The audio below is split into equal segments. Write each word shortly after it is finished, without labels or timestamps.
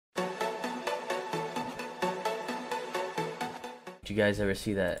you guys ever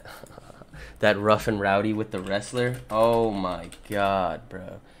see that that Rough N Rowdy with the wrestler? Oh my god,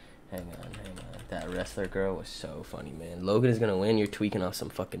 bro. Hang on. That wrestler girl was so funny, man. Logan is gonna win. You're tweaking off some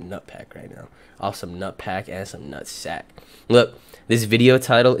fucking nut pack right now. Off some nut pack and some nut sack. Look, this video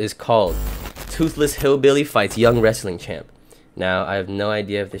title is called Toothless Hillbilly Fights Young Wrestling Champ. Now, I have no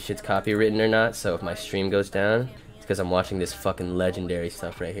idea if this shit's copywritten or not, so if my stream goes down, it's because I'm watching this fucking legendary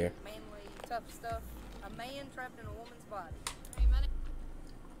stuff right here. Tough stuff. A man trapped in a woman's body.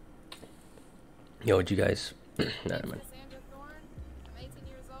 Yo, would you guys... Nah, man. I'm 18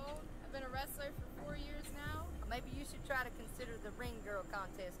 years old. I've been a wrestler for 4 years now. Maybe you should try to consider the ring girl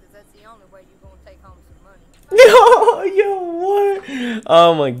contest, because that's the only way you're going to take home some money. Yo, what?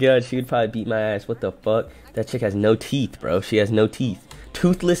 Oh my god, she would probably beat my ass. What the fuck? That chick has no teeth, bro. She has no teeth.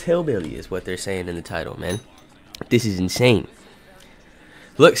 Toothless hillbilly is what they're saying in the title, man. This is insane.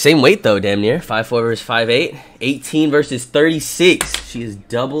 Look, same weight though, damn near. 5'4" versus 5'8". 18 versus 36. She is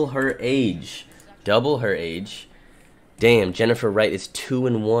double her age. Double her age. Damn, Jennifer Wright is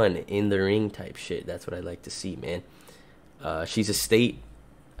 2-1 in the ring type shit. That's what I like to see, man. She's a state...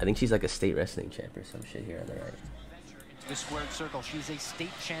 I think she's like a state wrestling champ or some shit here on the right. The squared circle. She's a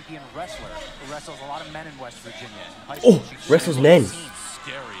state champion wrestler who wrestles a lot of men in West Virginia. Oh, wrestles men.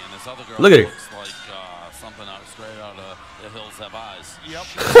 Look at her. Like something out straight out of The Hills Have Eyes. Yep.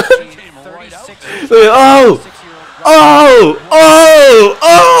 Came right out. Oh! Oh! Oh!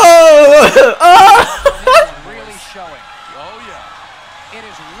 Oh! Oh! It is really showing. Oh yeah. It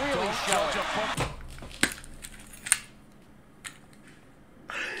is really showing.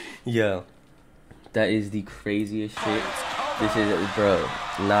 Yo, that is the craziest shit. This is, bro,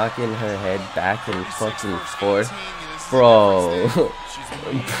 knocking her head back and fucking forth. Bro.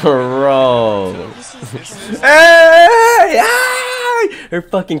 Bro. Hey! Her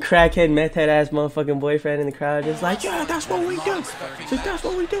fucking crackhead, meth head ass motherfucking boyfriend in the crowd just like, yeah, that's what we do. So that's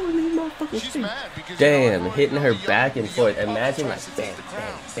what we do in these motherfucking streets. Damn, hitting her back and forth. Imagine like bang,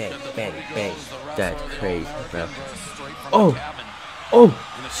 bang, bang, bang, bang. That's crazy, bro. Oh! Oh!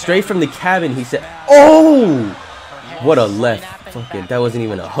 Straight from the cabin, he said, oh! What a left. Fucking, that wasn't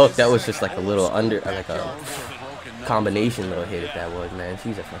even a hook. That was just like a little under, like a combination little hit if that was, man.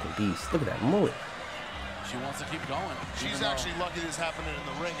 She's a fucking beast. Look at that mullet. She wants to keep going. She's actually lucky this happening in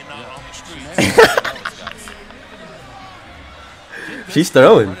the ring and not on the street. She's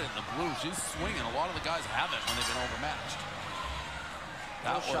throwing. She's swinging. A lot of the guys haven't when they've been overmatched.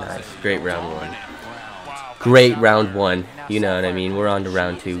 Nice. Great round one. Great round one. You know what I mean. We're on to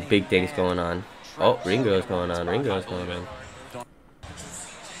round two. Big things going on. Oh, ring girl's going on. Ring girl's going on.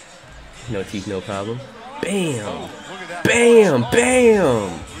 No teeth, no problem. Bam. Bam.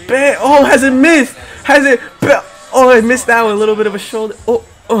 Bam. Bam. Oh, has it missed? Has it? Oh, I missed that one. A little bit of a shoulder. Oh.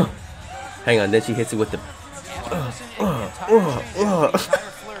 Hang on. Then she hits it with the.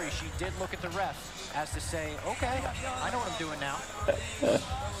 She did look at the ref as to say, okay, I know what I'm doing now.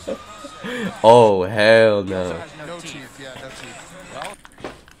 Oh, hell no. No teeth, yeah, no teeth.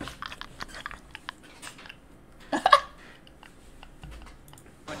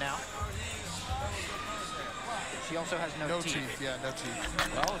 Now. She also has no teeth. Yeah, no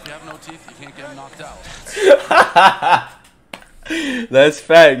teeth. Well, if you have no teeth, you can't get them knocked out. That's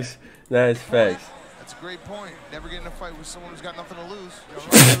facts. That's facts. That's a great point. Never get in a fight with someone who's got nothing to lose. You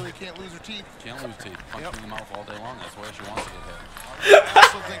really can't lose her teeth. Can't lose teeth. Punch her in the mouth all day long. That's where she wants to get hit. I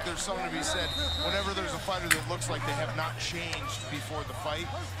also think there's something to be said. Whenever there's a fighter that looks like they have not changed before the fight,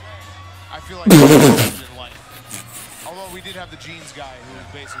 I feel like they're in life. Although we did have the jeans guy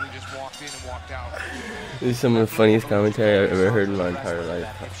who basically just walked in and walked out. This is some of the funniest commentary I've ever heard in my entire life.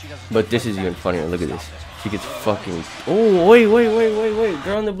 But this is even funnier. Look at this. She gets fucking... Oh, wait.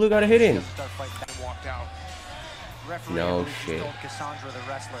 Girl in the blue got a hit in. No shit.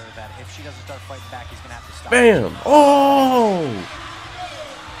 Bam! Oh!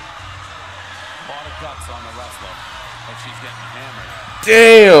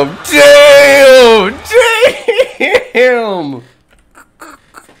 Damn!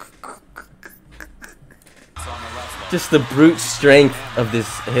 Just the brute strength of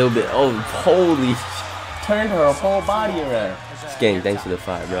this hillbilly. Oh, holy! Turned her whole body around. Gang, thanks for the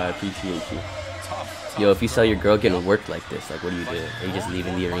 5, bro. I appreciate you. Yo, if you saw your girl getting worked like this, like, what do you do? Are you just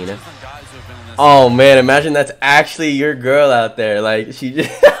leaving the arena? Oh, man, imagine that's actually your girl out there. Like, she just...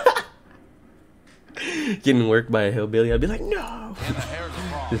 getting worked by a hillbilly. I'd be like, no!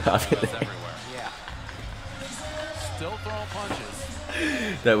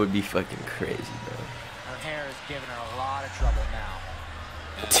 That would be fucking crazy, bro. Her hair is giving her a lot of trouble now.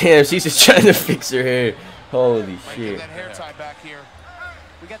 Damn, she's just trying to fix her hair. Holy shit. Get that hair tie back here.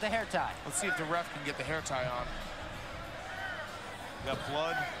 We got the hair tie. Let's see if the ref can get the hair tie on. Got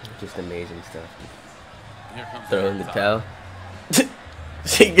blood. Just amazing stuff. Here comes Throwing the towel.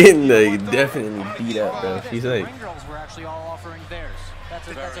 She getting definitely beat up, bro. She's The like, ring girls were actually all offering theirs. That's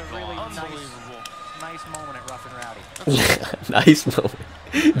a really nice moment at Rough N Rowdy. nice moment.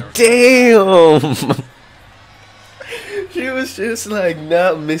 Damn. She was just like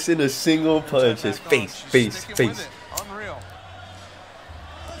not missing a single punch. Just face. Unreal.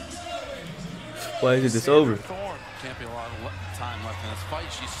 Why is this over? Can't be a lot of time left in this fight.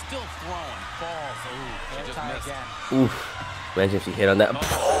 She's still throwing balls. Ooh, she just missed. Again. Oof. Imagine if she hit on that. Balls.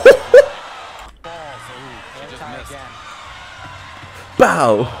 Ooh, she just missed. Again.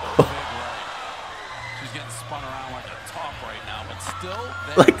 Bow. Big right. She's getting spun around like a top right now, but still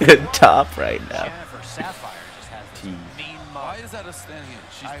Like a top right now. Jennifer Sapphire just has this mean mug. Why is that a standing?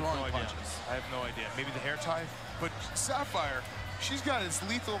 She's I have throwing no idea. punches. I have no idea. Maybe the hair tie, but Sapphire, she's got as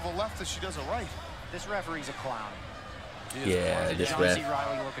lethal of a left as she does a right. This referee's a clown. Yeah, this John ref. C.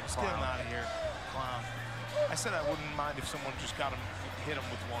 Riley looking Get him clown. out of here, clown. I said I wouldn't mind if someone just got him, hit him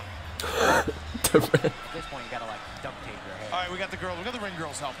with one. The ref. At this point, you gotta like duct tape your hair. All right, we got the ring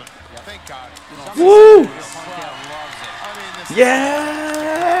girls helping. Thank God. Woo! I mean, this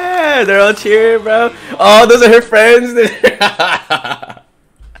Yeah! They're all cheering, bro. Oh, those are her friends.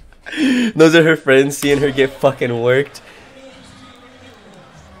 Those are her friends seeing her get fucking worked.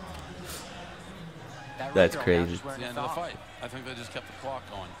 That's crazy. It's the end of the fight. I think they just kept the clock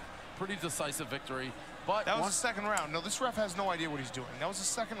going. Pretty decisive victory. But that was the second round. No, this ref has no idea what he's doing. That was the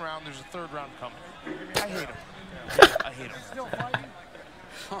second round. There's a third round coming. I hate him. I hate him. Still fighting?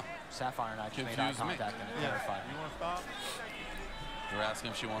 Sapphire and I just made eye Confused me. contact in the fight. You want to stop? They're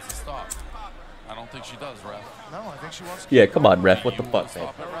asking if she wants to stop. I don't think she does, ref. No, I think she wants to. Yeah, come on, ref. What the You fuck, wanna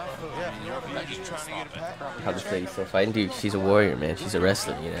man? stop it, ref? Yeah, you're just trying to get it back. How this lady still fighting? Dude, she's a warrior, man. She's a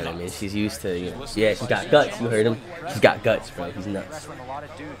wrestler, you know what I mean? She's used to, you know. Yeah, she's got guts. You heard him? She's got guts, bro. He's nuts. Wrestling a lot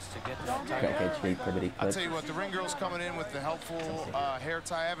of dudes to get that title. Crackhead trade primitive I'll clip. tell you what, the ring girls coming in with the helpful hair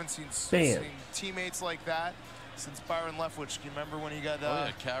tie. I haven't seen teammates like that since Byron Leftwich. Do you remember when he got Oh,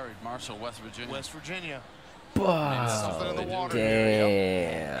 yeah, carried Marshall, West Virginia. West Virginia? Wow. Something in the water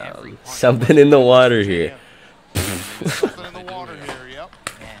here. Damn. Something in the water here. Something in the water here. Yep.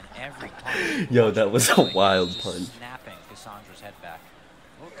 Man, every punch. Yo, that was a wild punch. Snapping Cassandra's head back.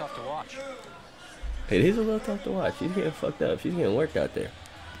 A little tough to watch. It is a little tough to watch. She's getting fucked up. She's getting worked out there.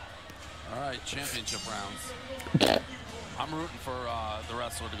 All right, championship rounds. I'm rooting for the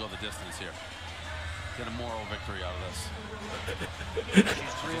wrestler to go the distance here. Get a moral victory out of this.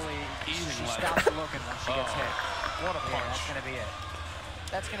 She's really eating. She stops looking when she gets hit. What a Yeah, punch. that's gonna be it.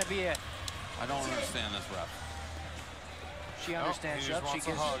 That's gonna be it. I don't understand this ref. She understands. he just She wants a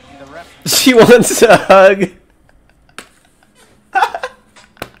gives hug. the ref. She wants a hug.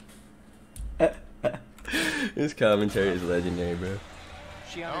 This commentary is legendary, bro.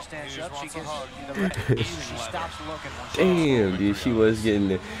 She understands. he just She wants a gives hug. the ref. She stops looking when she. Damn, dude, she was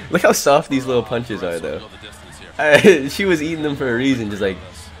getting it. Look how soft these little punches are, though. Go the distance here. She was eating them for a reason, just like.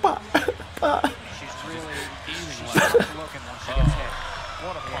 Bah, bah. She's really stops looking when she gets hit.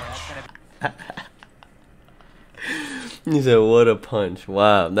 What a Yeah, punch. that's gonna be. He said, "What a punch!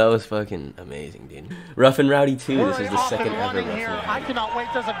 Wow, that was fucking amazing, dude." Rough N Rowdy 2. This is the second ever Rough N here. Rowdy. I cannot wait.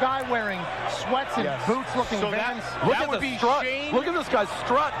 There's a guy wearing sweats and boots looking Vans. Look That at would the be strut. Shane. Look at this guy's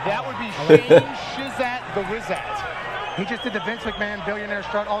strut. That would be Shane Shizat the Rizat. He just did the Vince McMahon billionaire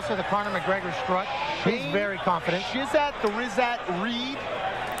strut, also the Conor McGregor strut. He's very confident. Shizat the Rizat Reed.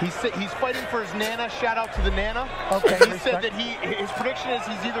 He's fighting for his Nana. Shout out to the Nana. Okay, He said that his prediction is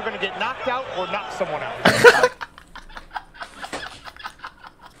he's either going to get knocked out or knock someone out.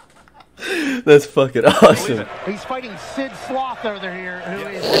 That's fucking awesome. He's fighting Sid Sloth over here, who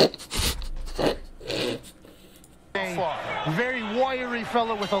is a very wiry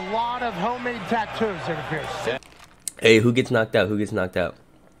fellow with a lot of homemade tattoos, it appears. Hey, who gets knocked out? Who gets knocked out?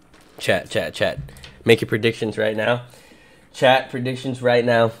 Chat. Make your predictions right now. Chat, predictions right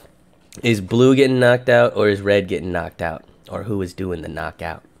now. Is blue getting knocked out or is red getting knocked out? Or who is doing the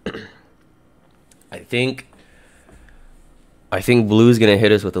knockout? I think blue's gonna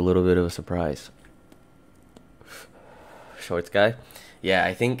hit us with a little bit of a surprise. Shorts guy? Yeah,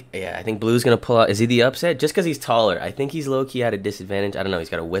 I think blue's gonna pull out. Is he the upset? Just because he's taller. I think he's low-key at a disadvantage. I don't know. He's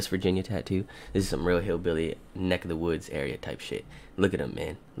got a West Virginia tattoo. This is some real hillbilly neck of the woods area type shit. Look at him,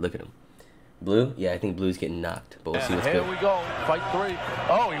 man. Look at him. Blue? Yeah, I think blue's getting knocked. But we'll see what's Here good. we go. Fight 3.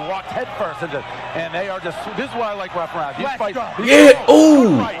 Oh, he walked head first into, and they are just. This is why I like Rough N Rowdy. He's fighting. Yeah!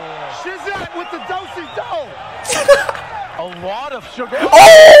 Ooh! Right. Shizat with the dosey do. A lot of sugar. Oh!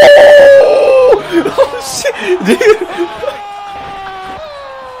 Oh shit! Dude.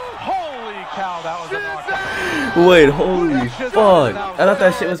 Holy cow, that was a knockout. Wait, holy fuck. I thought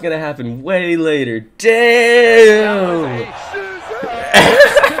that shit was gonna happen way later. Damn! Right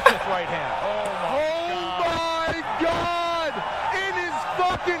hand. Oh my God! In his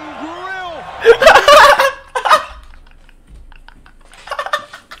fucking grill!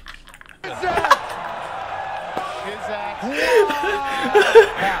 His axe.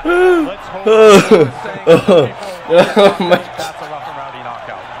 Let's hope Oh my. That's a Rough N Rowdy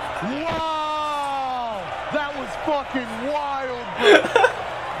knockout. wow! That was fucking wild, bro.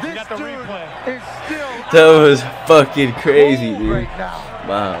 This got the dude replay. is still That was fucking crazy, dude. right now.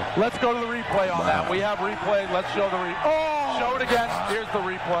 Wow. Let's go to the replay on that. We have replay. Let's show the replay. Oh! Show it again. Here's the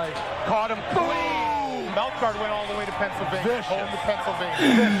replay. Caught him clean. Meltcard went all the way to Pennsylvania. Vicious. Home to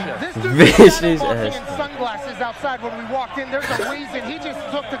Pennsylvania. This dude Vicious was walking ass. in sunglasses outside when we walked in. There's a reason. He just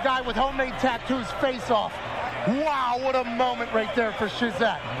took the guy with homemade tattoos face off. Wow, what a moment right there for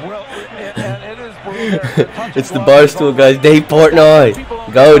Shizak. Well, and it is brutal there. It's the Barstool guys. Dave Portnoy.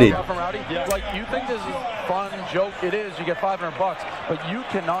 Goated. Like, you think this is a fun joke? It is. You get $500, but you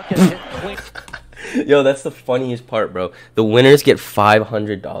cannot get hit clean. Yo, that's the funniest part, bro. The winners get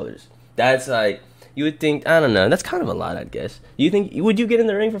 $500. That's like, you would think, I don't know. That's kind of a lot, I guess. Would you get in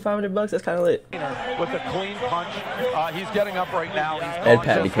the ring for $500? That's kind of lit. With a clean punch. He's getting up right now. He's Ed gone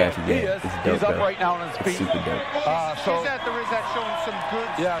Pat just- McAfee, He yeah. is. It's dope, He's up bro. right now on his feet. Super dope. So, Shizak the Rizak showing some good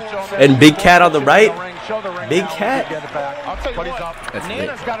yeah, sports. show him And Big Cat on the right. Show the ring Big now. Cat. Get it back. I'll tell you But he's what, up. That's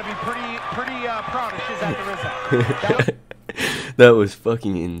Nana's lit. got to be pretty proud of Shizak the Rizak. That was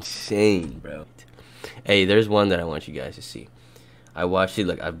fucking insane, bro. Hey, there's one that I want you guys to see. I watched it,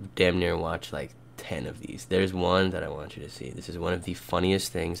 like, I've damn near watched, like, 10 of these. There's one that I want you to see. This is one of the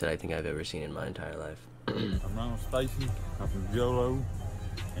funniest things that I think I've ever seen in my entire life. I'm Ronald Stacy. I'm from Jolo,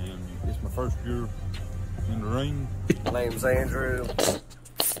 and it's my first year in the ring. My name's Andrew.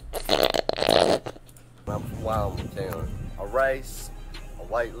 I'm from Wyoming County. I race, I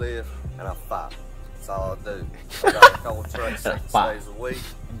weight lift, and I fight. That's all I do. I got a couple trucks 6 days a week.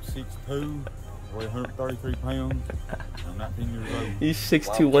 I'm 6'2", I weigh 133 pounds. I'm 19 years old. He's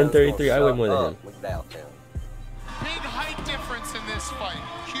 6'2", 133. I weigh more than him. McDowell County. Big height difference in this fight.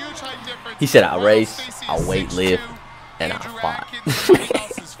 Huge height difference. He said, I Ronald race, Stacy I is weight 6'2", lift, and I Andrew fought. Atkins, everybody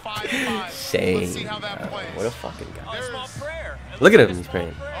else is 5'5". Let's see Insane, how that bro. plays. What a fucking guy. There's- Look at him, he's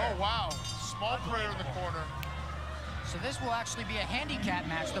praying. Oh, wow. Small prayer in the corner. So this will actually be a handicap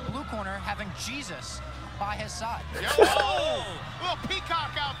match. The blue corner having Jesus by his side. Yep. Oh! Little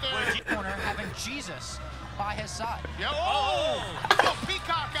peacock out there. Corner having Jesus by his side. Yep. Oh! Little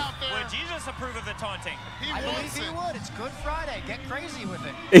peacock out there. Would Jesus approve of the taunting? He I believe wants he it. would. It's Good Friday. Get crazy with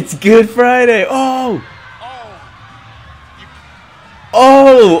it. It's Good Friday. Oh! Oh!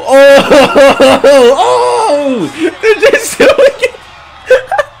 Oh! Oh! Oh! They're just doing it.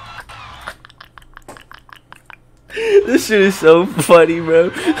 This shit is so funny, bro.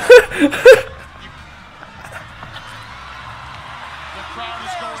 The crowd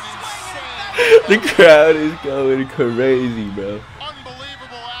is going insane. The crowd is going crazy, bro.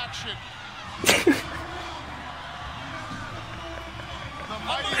 Unbelievable action. The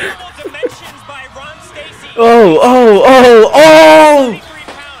mighty Unbelievable dimensions by Ron Stacy. Oh! Oh! Oh! Oh!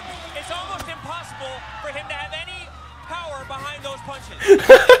 23 pounds. It's almost impossible for him to have any power behind those punches.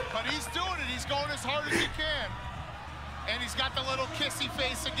 But he's doing it. He's going as hard as he can. And he's got the little kissy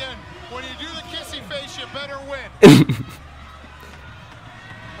face again. When you do the kissy face, you better win.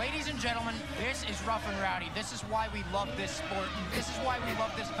 Ladies and gentlemen, this is Rough N Rowdy. This is why we love this sport. This is why we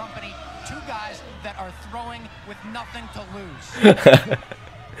love this company. Two guys that are throwing with nothing to lose.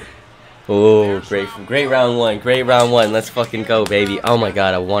 Oh, great round one. Great round one. Let's fucking go, baby. Oh my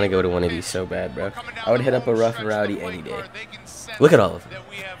god, I want to go to one of these so bad, bro. I would hit up a Rough N Rowdy any day. Look at all of them.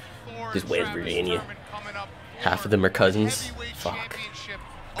 Just West Virginia. Half of them are cousins. Fuck.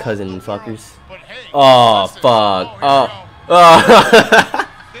 Cousin fuckers. Oh, fuck. Oh. Oh.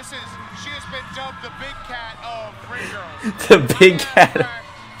 She has been dubbed the big cat of ring girls. The big cat.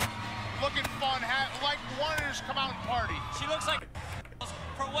 Looking fun, like wanting to come out and party. She looks like,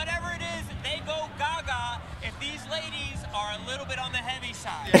 for whatever it is, they go gaga if these ladies are a little bit on the heavy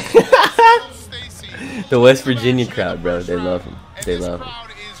side. The West Virginia crowd, bro. They love him. They love him.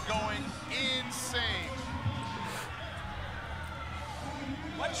 Crowd is going insane.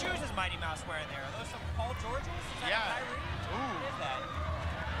 What shoes is Mighty Mouse wearing there? Are those some Paul Georges? Is that Yeah. a Kyrie? Ooh. What is that?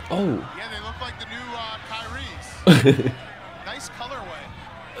 Oh. Yeah, they look like the new Kyries. Nice colorway.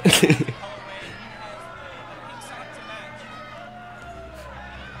 Colorway. He has the pink sock to match.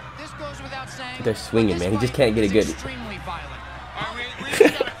 This goes without saying. They're swinging, but man. this He just fight can't get it is good. Extremely violent. All right, we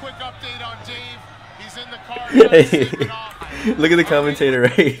just got a quick update on Dave. He's in the car. Trying to sleep it off. Look at the commentator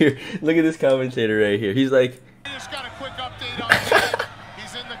right here. Look at this commentator right here. He's like,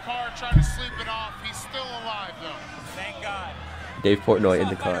 Dave Portnoy in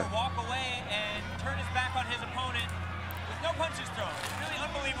the car. Walk away and turn his back on his opponent with no punches thrown. Really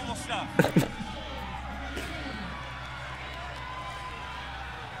unbelievable stuff.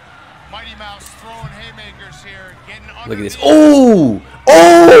 Mighty Mouse throwing haymakers here, getting Look at this. Oh!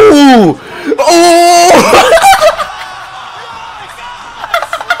 Oh! Oh!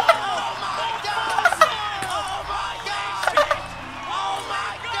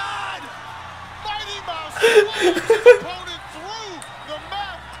 opponent through the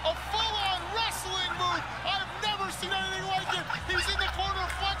mat, a full-on wrestling move. I've never seen anything like it. He's in the corner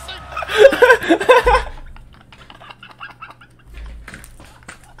flexing.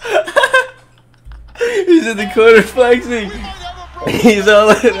 He's in the corner flexing. He's all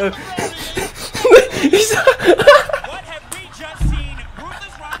in him. He's all What have we just seen?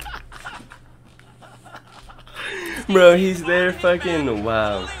 Ruthless Rock. Bro, he's there fucking,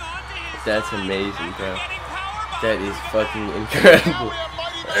 wow. That's amazing, bro. That is fucking incredible.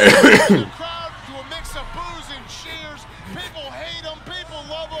 Crowd to a mix of boos and cheers. People hate him, people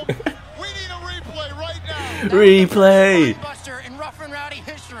love him. We need a replay right now. Replay. In Rough N Rowdy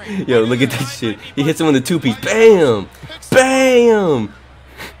history. Yo, look at that shit. He hits him with the two-piece. Bam! Bam!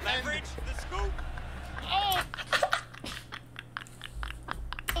 Leverage the scoop. Oh.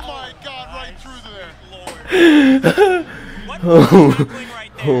 Oh my God, right through there.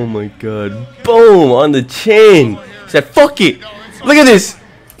 Oh my God. Boom! On the chin. He said, fuck it. Look at this.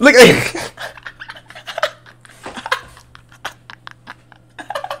 Look at it.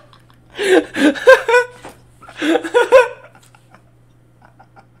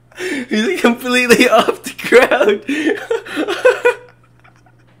 He's completely off the ground.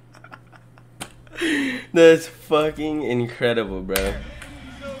 That's fucking incredible, bro.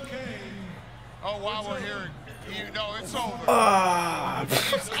 Oh wow, we're hearing. You know it's over.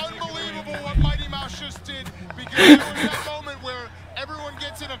 It's unbelievable what Mighty Mouse just did, because there was that moment where everyone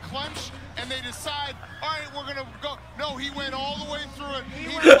gets in a clench and they decide, all right, we're gonna go. No, he went all the way through it. He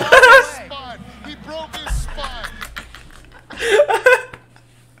broke his spine. He broke his spine.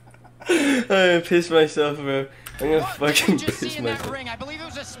 I'm gonna piss myself, bro. I'm gonna fucking piss In that myself. ring, I believe it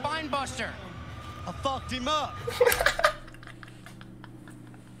was a spine buster. I fucked him up.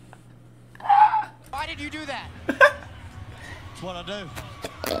 Why did you do that? That's what I do.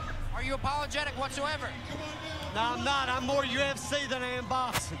 Are you apologetic whatsoever? No, I'm not. I'm more UFC than I am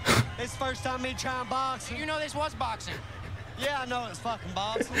boxing. It's the first time me trying boxing. You know this was boxing. Yeah, I know it's fucking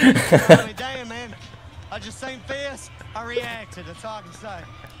boxing. I mean, damn, man. I just seen fists. I reacted. That's all I can say.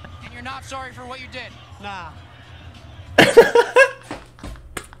 And you're not sorry for what you did? Nah.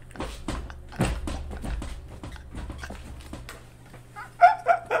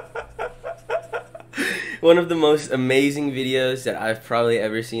 One of the most amazing videos that I've probably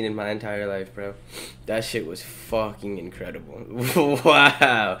ever seen in my entire life, bro. That shit was fucking incredible.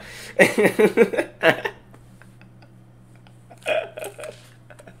 Wow.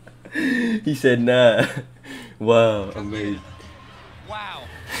 He said, nah. Wow, amazing. Wow.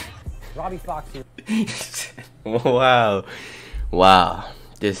 Robbie Fox here. Wow. Wow.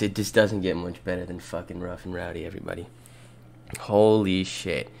 It just doesn't get much better than fucking Rough N Rowdy, everybody. Holy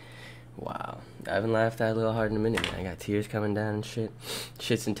shit. Wow. I haven't laughed that little hard in a minute, man. I got tears coming down and shit.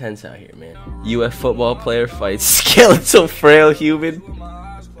 Shit's intense out here, man. UF football player fights skeletal frail human.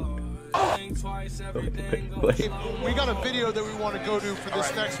 Wait. We got a video that we want to go to for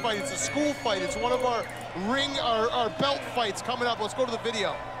this next fight. It's a school fight. It's one of our belt fights coming up. Let's go to the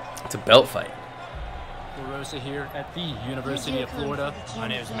video. It's a belt fight. LaRosa here at the University of Florida. My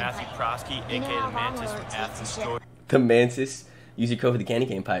name is Matthew Prosky, aka the Mantis from Athens, Georgia. The Mantis. Use your code for the candy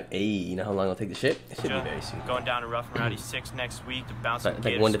cane pipe. Hey, you know how long it'll take the ship? It should be very soon. Going down to Rough N Rowdy 6 next week to bounce some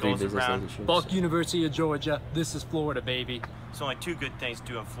like 1 to 3 business business days. Fuck University of Georgia. This is Florida, baby. There's only 2 good things to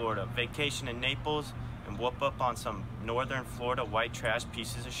do in Florida. Vacation in Naples and whoop up on some northern Florida white trash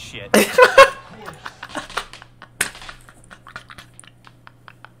pieces of shit.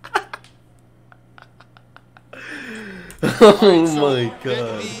 Oh my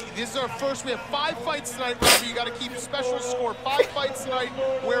God. This is our first. We have 5 fights tonight. Remember, you got to keep a special score. 5 fights tonight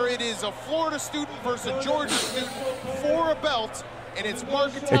where it is a Florida student versus a Georgia student for a belt. And it's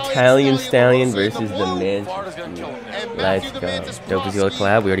Mark Italian Stallion versus the Mantis. Let's go. Dope as your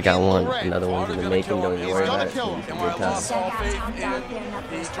collab. We already got one. Another one's in the making. Don't worry about it.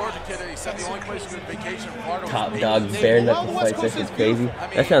 Top dog bare knuckle fights. That shit's crazy.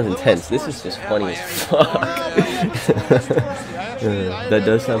 That sounds intense. This is just funny as fuck. That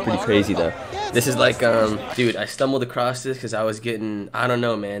does sound pretty crazy though. This is like, dude, I stumbled across this because I was getting, I don't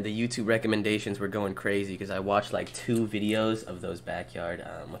know, man, the YouTube recommendations were going crazy because I watched like 2 videos of those backyard,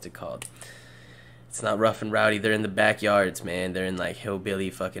 what's it called? It's not Rough and Rowdy. They're in the backyards, man. They're in like hillbilly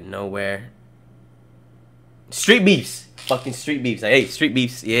fucking nowhere. Street beefs. Fucking street beefs. Like, hey, street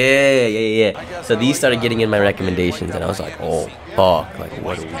beefs. Yeah. So these started getting in my recommendations, and I was like, oh, fuck. Like,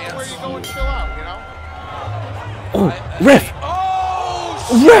 what are we doing? Oh, ref!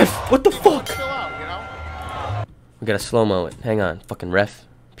 Ref! What the fuck? We gotta slow-mo it. Hang on. Fucking ref.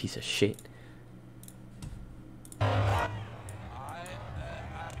 Piece of shit.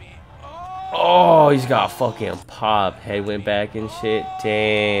 Oh, he's got fucking pop. Head went back and shit.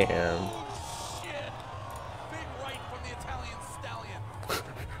 Damn. Big right from the Italian stallion.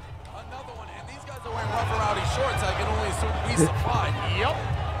 Another one, and these guys are wearing Rough N Rowdy shorts. I can only assume we supplied. Yep.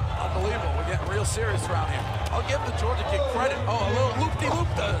 Unbelievable. We're getting real serious around here. I'll give the Georgia kid credit. Oh, a little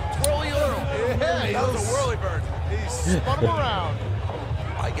loop-de-loop, the twirly little. Yeah, that was a whirly bird. He spun him around.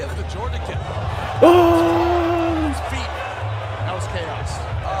 I give the Georgia kid. Oh! His feet. That was chaos.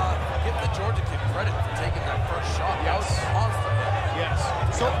 Give the Georgia kid credit for taking that first shot. That was a monster. Yes.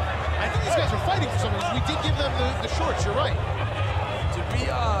 So, I think these guys are fighting for something. We did give them the shorts, you're right. Did we,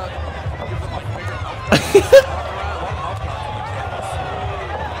 give them like bigger mouth guards? Walk around, what mouth guards on the canvas?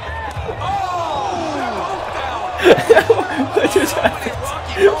 Oh! They're both down! What just happened?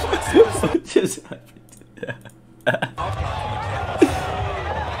 Rocky moments in this What just happened? mouth guards on the canvas.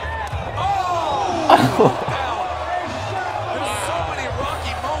 Oh!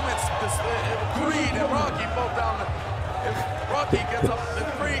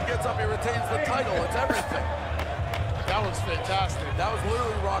 He retains the title. It's everything. That was fantastic. That was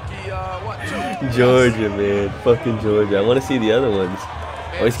literally Rocky, what? Georgia, man. Fucking Georgia. I want to see the other ones.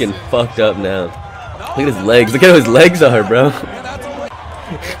 Oh, he's getting fucked up now. Look at his legs. Look at how his legs are, bro. Look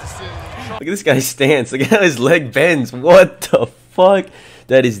at this guy's stance. Look at how his leg bends. What the fuck?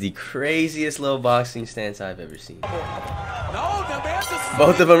 That is the craziest low boxing stance I've ever seen.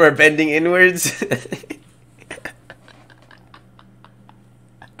 Both of them are bending inwards.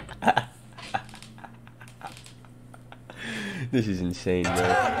 This is insane, bro.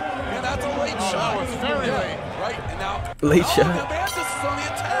 Yeah, that's a late shot. It's very late. Right, and now... Late shot. Mantis is on the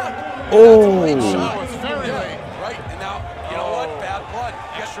attack. Oh! Late shot. It's very late. Right, and now, you know what? Bad blood.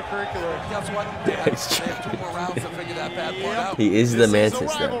 Extracurricular. Guess what? They have 2 more rounds to figure that bad blood out. He is the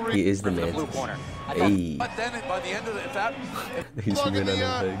Mantis, though. He is the Mantis. Hey. But then, by the end of it, if that... He's been on his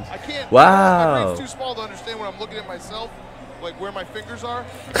legs. I can't... Wow! My brain's too small to understand when I'm looking at myself, like where my fingers are.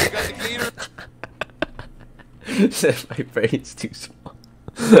 I got the gator... Said my brain's too small.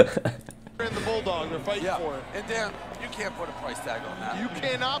 And the Bulldog, they're fighting for it. And Dan, you can't put a price tag on that. You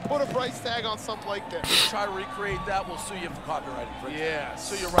cannot put a price tag on something like that. If you try to recreate that, we'll sue you for copyright infringement. Yeah.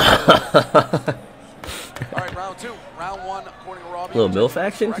 Sue you right. All right, round 2. Round 1, according to Robbie. Little MILF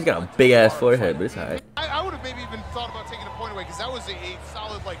action? He's got a big ass forehead, but it's alright. I would have maybe even thought about taking a point away because that was a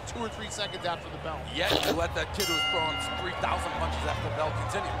solid like 2 or 3 seconds after the bell. Yet you let that kid who was throwing 3,000 punches after the bell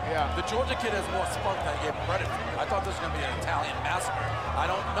continue. Yeah. The Georgia kid has more spunk than I gave him credit for. I thought this was going to be an Italian massacre. I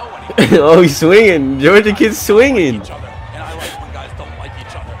don't know anything. Oh, he's swinging. Georgia kid's swinging. And I like when guys don't like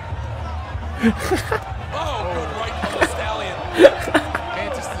each other. Oh, good right from the stallion.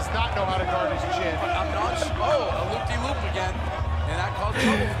 Mantis does not know how to guard his chin. I'm not sure. Oh, a loop-de-loop again. And that caused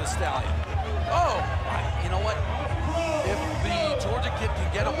trouble for the stallion. Oh, you know what? If the Georgia kid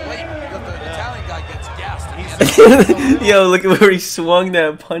can get him late, because the Italian guy gets gassed. Yo, look at where he swung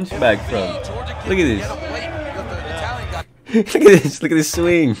that punch back from. Look at this. Look at this. Look at this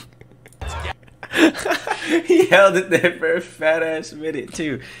swing. He held it there for a fat ass minute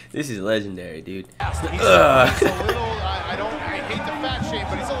too. This is legendary, dude. He's a little. I hate the fat shame,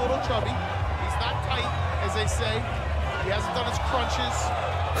 but he's a little chubby. He's not tight, as they say. He hasn't done his crunches.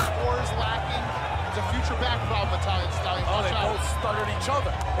 His core is lacking. It's a future back problem, Italian stallion. Oh, they both stuttered each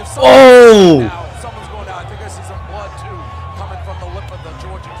other. If someone's going down, I think I see some blood too coming from the lip of the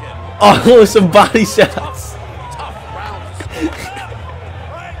Georgia kid. Oh, some body shots. Tough rounds.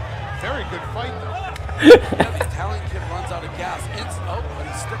 Very good fight, though. Yeah, the Italian kid runs out of gas. But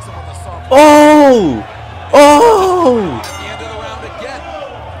he sticks him on the soft. Oh! Oh! At the end of the round again.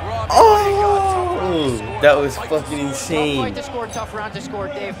 Oh! That was fucking insane. Tough fight to score, tough round to score,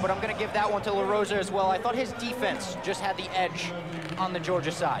 Dave, but I'm going to give that one to La Rosa as well. I thought his defense just had the edge on the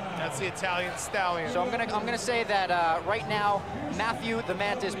Georgia side. That's the Italian stallion. So I'm gonna say that right now, Matthew the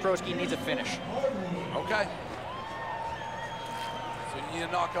Mantis Broski needs a finish. Okay. So you need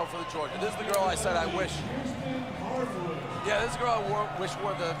a knockout for the Georgia. This is the girl I said I wish. Yeah, this girl I wish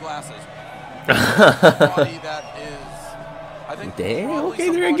wore the glasses. Body that is, I think. Damn, okay,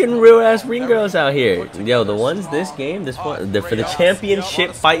 they're getting real ass ring girls out here. Yo, the ones this game, for the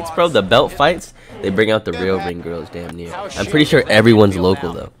championship fights, bro, the belt fights, they bring out the real ring girls damn near. I'm pretty sure everyone's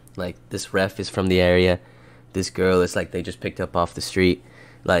local though. Like, this ref is from the area. This girl is like they just picked up off the street.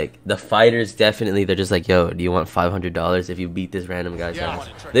 Like, the fighters definitely, they're just like, yo, do you want $500 if you beat this random guy's ass?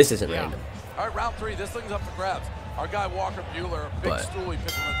 This isn't random. All right, round 3. This thing's up for grabs. Our guy Walker Bueller, big stoolie,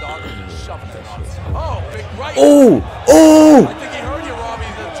 pitching the dog and just shoving it on us. Oh, big right. Oh! Oh! I think he heard you, Robbie.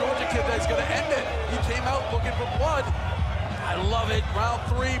 The Georgia kid that's going to end it. He came out looking for blood. I love it. Round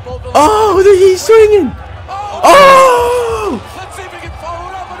 3, both of them. Oh, he's swinging. Oh! Let's see if he can follow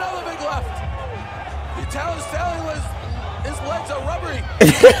it up. Another big left. The Italian Stallion, his legs are rubbery.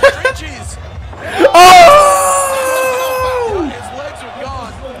 String cheese. Oh! His legs are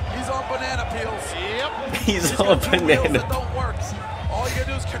gone. He's on banana peels. Yep. He's on banana. That don't work. All you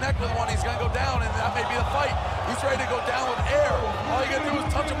gotta do is connect with one. He's gonna go down, and that may be the fight. He's ready to go down with air. All you gotta do is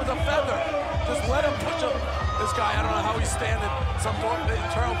touch him with a feather. Just let him touch him. This guy, I don't know how he's standing. Some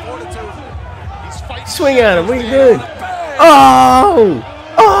internal fortitude. He's fighting. Swing at him. What are you doing? Oh!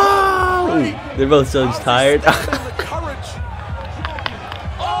 Oh! They're both so tired.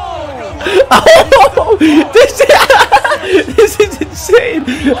 Oh! This is insane.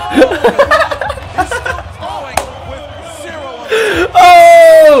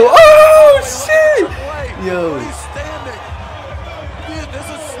 Oh! Oh shit! Yo. He's standing. This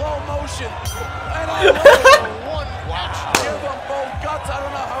is slow motion. And I one watch. Give them both guts. I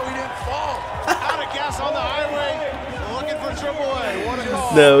don't know how he didn't fall. Out of gas on the highway. Looking for Triple A. What a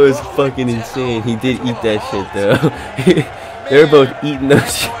call. That was fucking insane. He did eat that shit though. They were both eating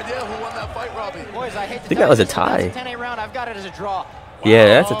those shit. Boys, I think that was a tie. 10-8 round. I've got it as a draw. Yeah,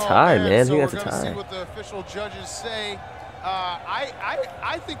 that's a tie, man. I think that's a So we're tie. see what the official judges say.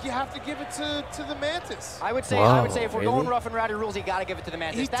 I think you have to give it to the Mantis. I would say if we're going rough and rowdy rules, you got to give it to the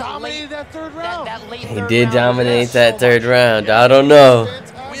Mantis. He dominated that third round. He did dominate that third round. I don't know.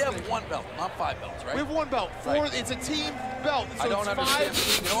 We have 1 belt, not 5 belts, right? We have 1 belt. It's a team belt. So I don't understand.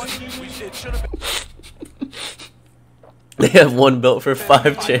 You know what? It should have been. They have 1 belt for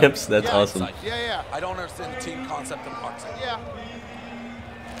 5 champs. That's awesome. Yeah. I don't understand the team concept of boxing. Yeah.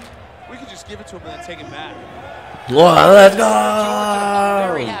 We could just give it to him and then take it back. Whoa, let's go! I'm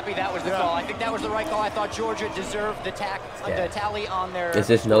very happy that was the call. I think that was the right call. I thought Georgia deserved the tally on their. Is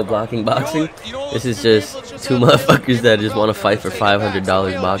this no blocking boxing? This is just 2 motherfuckers that just want to fight for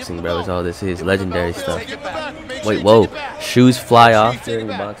 $500 boxing, bro. That's all this is. Legendary stuff. Wait, whoa. Shoes fly off during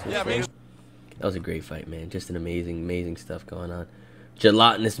the boxing. That was a great fight, man. Just an amazing stuff going on.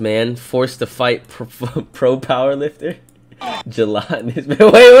 Gelatinous man forced to fight pro powerlifter. Gelatinous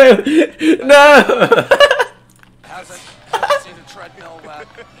man. Wait. No! Hasn't seen a treadmill that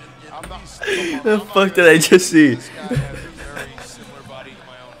the fuck did I just see? Very similar body to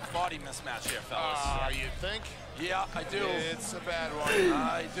my own. Body mismatch here, fellas. You think? Yeah, I do. It's a bad one.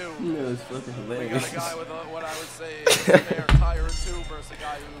 I do. No, it's fucking hilarious. We got a guy with what I would say is a spare tire or 2 versus a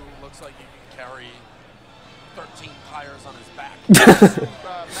guy who looks like he can carry 13 tires on his back.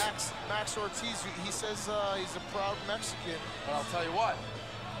 Max Ortiz, he says he's a proud Mexican. But I'll tell you what,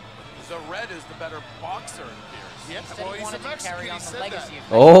 the red is the better boxer, it appears. Yes, well, he's a Mexican, he said that.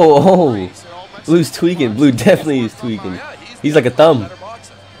 Oh. Blue's tweaking. Blue definitely is tweaking. He's like a thumb.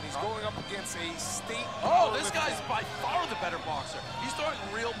 He's going up against a state. Oh, this guy's by far the better boxer. He's throwing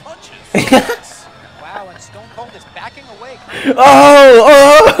real punches. Wow, and Stone Cold is backing away.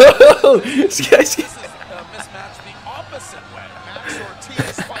 Oh! This is a mismatch the opposite way. Max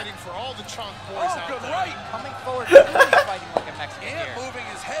Ortiz fighting for all the chunk boys out there. Right. Coming forward, really fighting like a Mexican And here. moving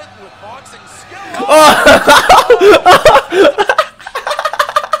his head with boxing skill.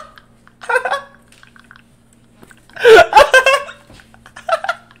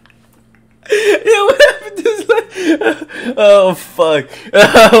 Oh fuck!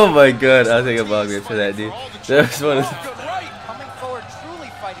 Oh my god! I'll take a boxer for that, dude. That was one of the. Coming forward, truly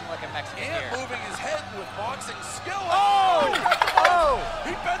fighting like a Mexican And here. moving his head with boxing skill. Oh!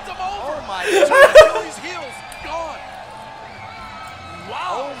 He bent him over. Oh my His god! Achilles heels gone.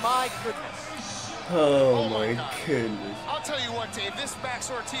 Wow. Oh my goodness! Oh my goodness! I'll tell you what, Dave. This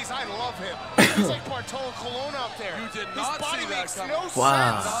Max Ortiz, I love him. He's like Bartolo Colon out there. You did His not body see that makes coming. no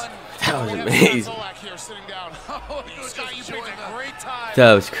Wow, sense. that was We have amazing. Zolak here sitting down. Scott, you picked a great time.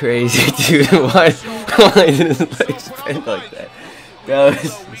 That was crazy, dude. Why did his legs bend like that? That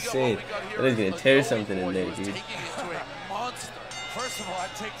was insane. That is gonna tear something in there, dude. First of all,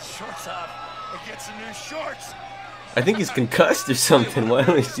 I'd take the shorts off and get some new shorts. I think he's concussed or something. Why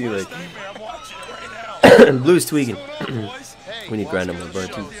don't we see like I'm watching it right now. Blue's tweaking? We need grind him with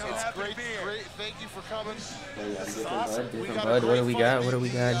bird too. It's great. Thank you for coming. Different bud. What do we got? What do we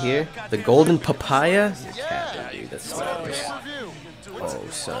got here? The golden papaya? Dude, that's smells. Oh,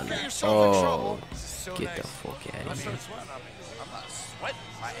 son. Oh, so Get nice. the fuck out I'm of here. I'm not sweating.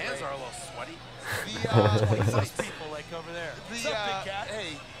 My hands are a little sweaty. Those people like over there.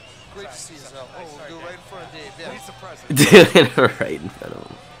 Hey, great to see you. Oh, we'll do it right in front of Dave. Yeah. He's the president. Doing it right in front of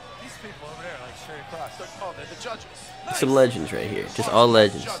him. These people over there, like straight across. Oh, they're the judges. Some legends right here. Just all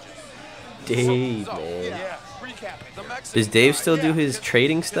legends. Dave, man. Yeah, recapping. Does Dave still do his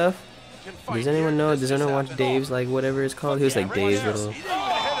trading stuff? Does anyone know? Does anyone watch Dave's, like, whatever it's called? He was like Dave's little...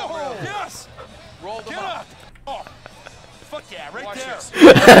 Yes! Roll them up. Oh. Fuck yeah, right there.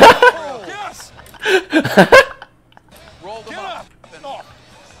 Yes! Roll them up. Oh.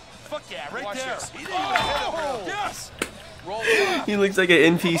 Fuck yeah, right there. Yes! Roll them up. He looks like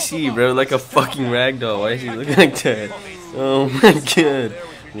an NPC, bro. Like a fucking ragdoll. Why does he look like that? Oh my god.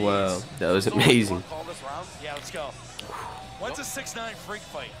 Wow. That was amazing. Yeah, let's go. When's a 6'9" freak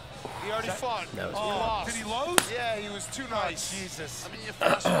fight? He already fought. That was lost. Did he lose? Yeah, he was too nice. Jesus. I mean, you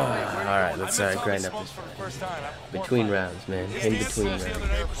Alright, let's grind up this fight. Between rounds, man. In between rounds.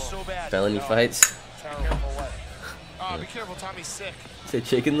 Felony fights. Be careful, Tommy's sick. Say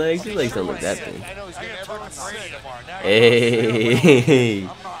chicken legs? Your legs don't look that big. I know he's getting everyone sick. Hey.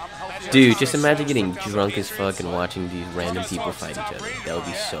 Dude, just imagine getting drunk as fuck and watching these random people fight each other. That would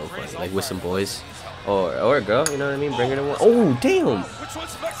be so funny. Like with some boys. Or a girl, you know what I mean? Bring her to one. Oh, damn. Which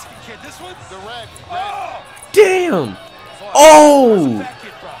one's Mexican kid? This one? The red. Damn. Oh.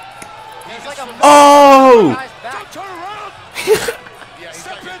 Oh. Don't turn around.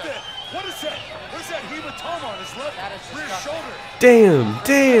 Step in there. What is that? What is that hematoma on his left rear shoulder? Damn.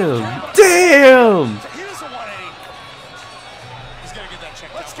 Damn. Damn. He doesn't want any. He's got to get that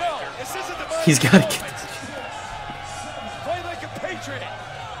checked out. Let's go. This isn't the He's got to get this. Play like a patriot.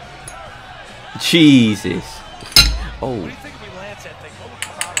 Jesus. Oh. What do you think if we lance that thing? What would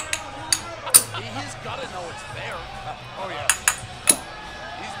come out of it? He's got to know it's there. Oh, yeah.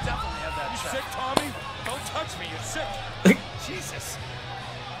 He's definitely had that check. You sick, Tommy? Don't touch me. You're sick. Jesus.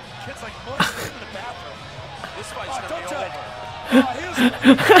 Kid's like most in the bathroom. This fight's going to be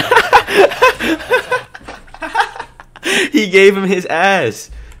over. He gave him his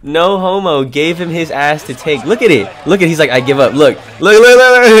ass. No homo gave him his ass to take. Look at it. Look at it. He's like, I give up. Look. Look.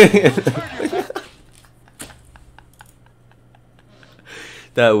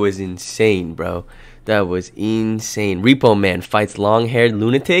 That was insane, bro. That was insane. Repo Man fights long-haired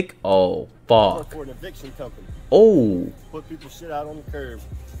lunatic. Oh, fuck. For an eviction company. Oh. Put people shit out on the curb.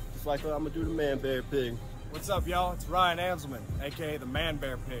 Just like I'm gonna do the Man Bear Pig. What's up, y'all? It's Ryan Anselman, aka the Man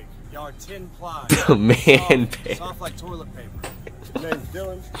Bear Pig. Y'all are tin ply. The Man Bear. Soft like toilet paper. My name's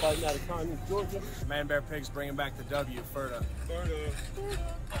Dylan, fighting out of Connie, Georgia. Man Bear Pig's bringing back the W. Ferta.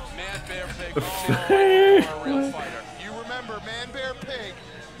 Man Bear Pig. Oh, a real fighter. You remember Man Bear Pig?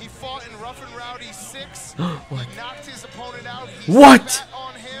 He fought in Rough N Rowdy 6. He knocked his opponent out. He What?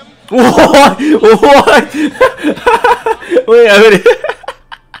 on him. What? What? Wait,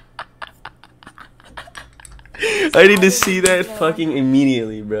 I need to see that fucking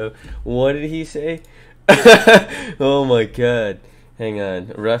immediately, bro. What did he say? Oh my god. Hang on.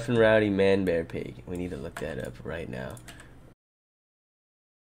 Rough N Rowdy Man Bear Pig. We need to look that up right now.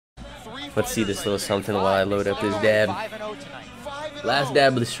 Let's see this little something while I load up this dab. Last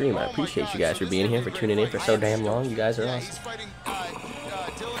dab of the stream. I appreciate you guys for being here, for tuning in for so damn long. You guys are awesome.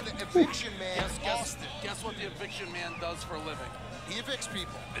 Guess what the eviction man does for a living? He evicts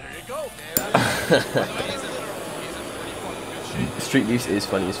people. There you go. Street Beefs is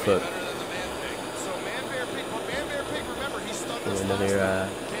funny as fuck. Oh, another,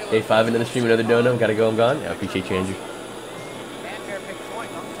 day 5 into the stream, another dono. Gotta go, I'm gone. I appreciate you, Andrew.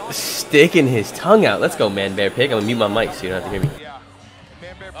 Sticking his tongue out. Let's go, Man Bear Pig. I'm gonna mute my mic so you don't have to hear me.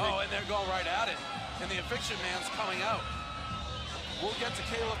 Oh, and they're going right at it. And the eviction man's coming out. We'll get to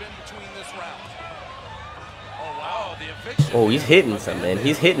Caleb in between this round. Oh, wow. The eviction. Oh, he's hitting some, man.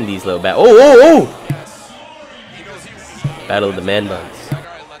 He's hitting these little bad. Oh! Battle of the Man Buns.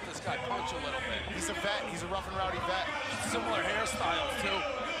 He's a vet. He's a Rough N Rowdy vet. Similar hairstyles, too.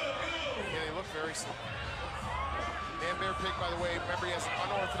 Yeah, they look very similar. Man Bear Pig, by the way, remember he has an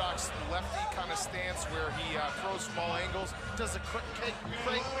unorthodox lefty kind of stance where he throws small angles, does a quick kick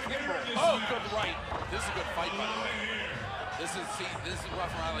roll. Oh, good right. This is a good fight, by the way. This is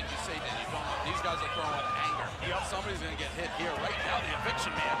Rough N Rowdy, like you say, Dan. You don't know. These guys are throwing with anger. Yep. Somebody's going to get hit here. Right now, the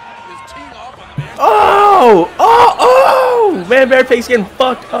eviction man is teeing off on the man. Oh! Oh! Oh! Man Bear Pig's getting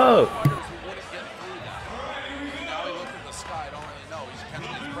fucked up.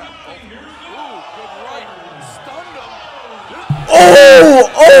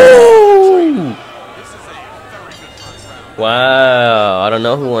 Oh! Oh! Wow, I don't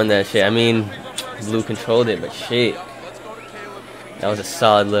know who won that shit. I mean, Blue controlled it, but shit. That was a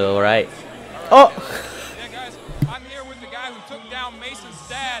solid little right. Oh. Yeah, guys, I'm here with the guy who took down Mason's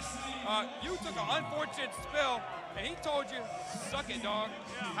dad. You took an unfortunate spill, and he told you, suck it, dog.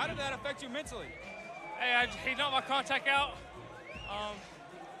 Yeah. How did that affect you mentally? Hey, he knocked my contact out.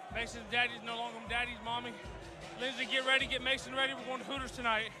 Mason's daddy's no longer daddy's mommy. Lindsay, get ready, get Mason ready. We're going to Hooters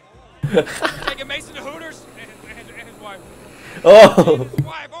tonight. Taking Mason to Hooters and his wife. Oh. His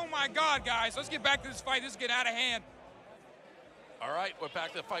wife. Oh my God, guys. Let's get back to this fight. This is getting out of hand. All right, we're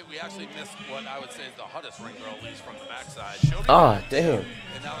back to the fight. We actually missed what I would say is the hottest ring girl, at least from the backside. Ah, damn.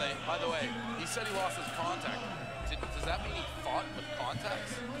 And now they, by the way, he said he lost his contact. Does that mean he fought with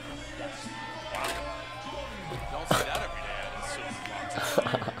contacts? Yes. Wow. Don't say that every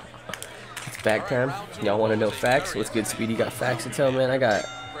day. It's back time. Y'all want to know facts? What's good, Speedy? Got facts to tell, man? I got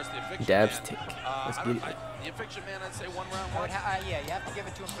dabs to take. Let's get it. The eviction man, I'd say 1 round. Yeah, you have to give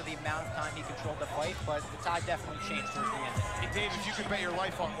it to him for the amount of time he controlled the fight, but the tide definitely changed towards the end. Hey, Dave, if you could bet your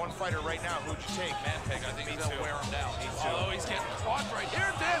life on one fighter right now, who'd you take? Man Pig, I think he's going to wear him down. Although he's getting caught right here,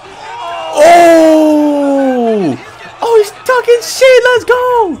 Dan. Oh! Oh, he's talking shit. Let's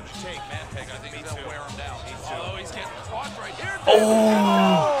go! Take Man Pig, I think he's going to wear him down. Although he's getting caught right here. Oh!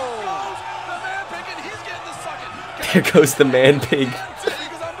 The Man Pig, and he's getting the sucking. There goes the Man Pig.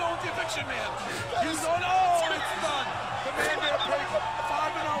 Because I'm going with the eviction man. He's going, oh, it's done. The Man Pig,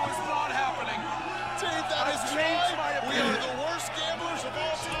 5-0 is not happening. Dave, that has changed my opinion. We are the worst gamblers of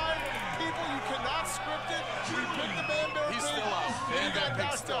all time. People, you cannot script it. We picked the Man Bear. He's still out. Man Bear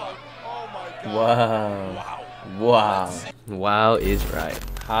Pig's still out. Oh my God. Wow. Wow. Wow is right.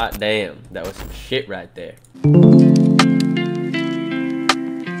 Hot damn. That was some shit right there.